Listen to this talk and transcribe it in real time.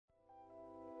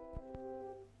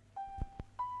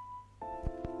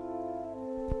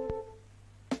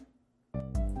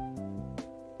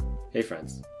Hey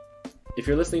friends. If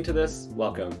you're listening to this,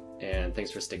 welcome, and thanks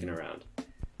for sticking around.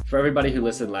 For everybody who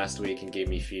listened last week and gave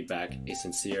me feedback, a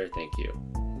sincere thank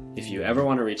you. If you ever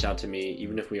want to reach out to me,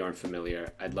 even if we aren't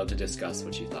familiar, I'd love to discuss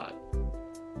what you thought.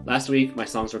 Last week, my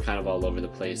songs were kind of all over the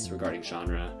place regarding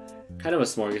genre, kind of a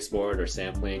smorgasbord or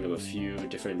sampling of a few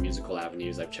different musical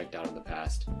avenues I've checked out in the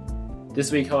past. This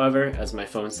week, however, as my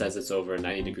phone says it's over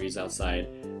 90 degrees outside,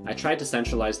 I tried to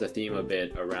centralize the theme a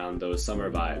bit around those summer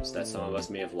vibes that some of us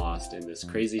may have lost in this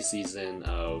crazy season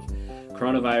of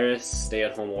coronavirus,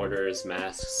 stay-at-home orders,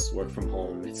 masks, work from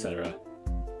home, etc.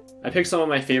 I picked some of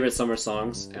my favorite summer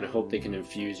songs, and I hope they can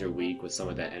infuse your week with some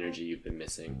of that energy you've been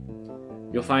missing.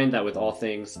 You'll find that with all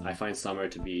things, I find summer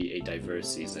to be a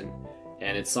diverse season,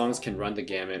 and its songs can run the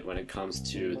gamut when it comes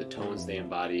to the tones they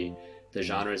embody, the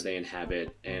genres they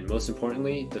inhabit, and most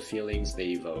importantly, the feelings they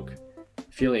evoke.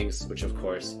 Feelings which of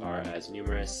course are as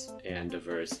numerous and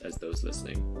diverse as those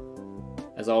listening.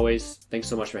 As always, thanks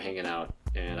so much for hanging out,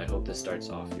 and I hope this starts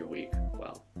off your week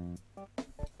well.